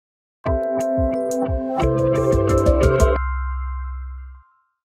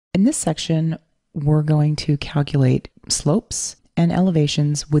In this section, we're going to calculate slopes and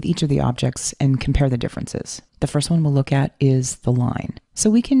elevations with each of the objects and compare the differences. The first one we'll look at is the line. So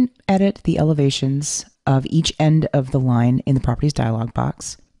we can edit the elevations of each end of the line in the Properties dialog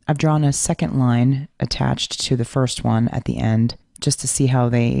box. I've drawn a second line attached to the first one at the end just to see how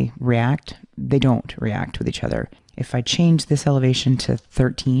they react. They don't react with each other. If I change this elevation to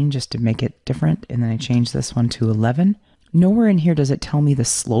 13 just to make it different, and then I change this one to 11, nowhere in here does it tell me the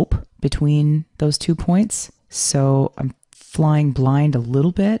slope between those 2 points. So I'm flying blind a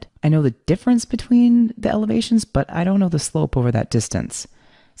little bit. I know the difference between the elevations, but I don't know the slope over that distance.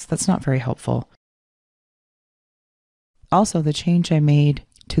 So that's not very helpful. Also, the change I made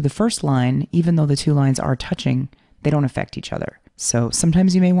to the first line, even though the two lines are touching, they don't affect each other. So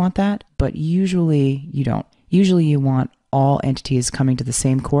sometimes you may want that, but usually you don't. Usually you want all entities coming to the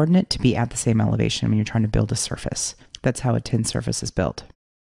same coordinate to be at the same elevation when you're trying to build a surface. That's how a tin surface is built.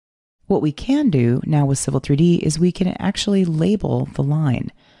 What we can do now with Civil 3D is we can actually label the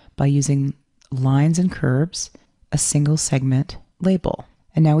line by using lines and curves, a single segment label.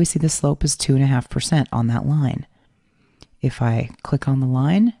 And now we see the slope is 2.5% on that line. If I click on the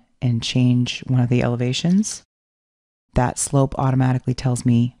line and change one of the elevations, that slope automatically tells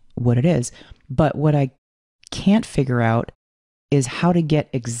me what it is. But what I can't figure out is how to get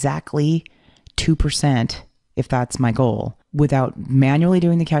exactly 2%, if that's my goal, without manually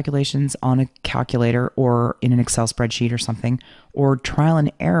doing the calculations on a calculator or in an Excel spreadsheet or something, or trial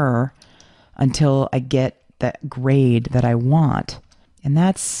and error until I get that grade that I want. And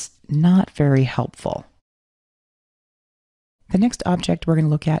that's not very helpful. The next object we're going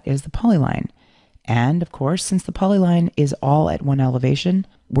to look at is the polyline. And of course, since the polyline is all at one elevation,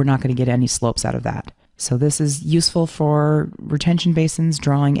 we're not going to get any slopes out of that. So this is useful for retention basins,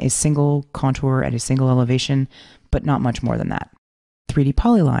 drawing a single contour at a single elevation, but not much more than that. 3D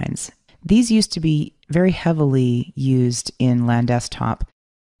polylines. These used to be very heavily used in Land Desktop.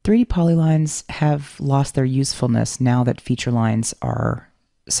 3D polylines have lost their usefulness now that feature lines are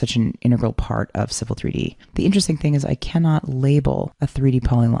such an integral part of Civil 3D. The interesting thing is I cannot label a 3D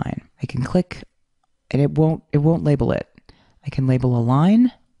polyline. I can click and it won't label it. I can label a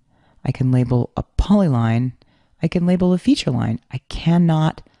line, I can label a polyline, I can label a feature line. I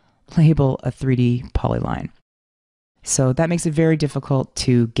cannot label a 3D polyline. So that makes it very difficult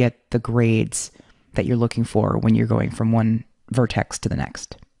to get the grades that you're looking for when you're going from one vertex to the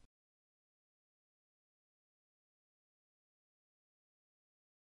next.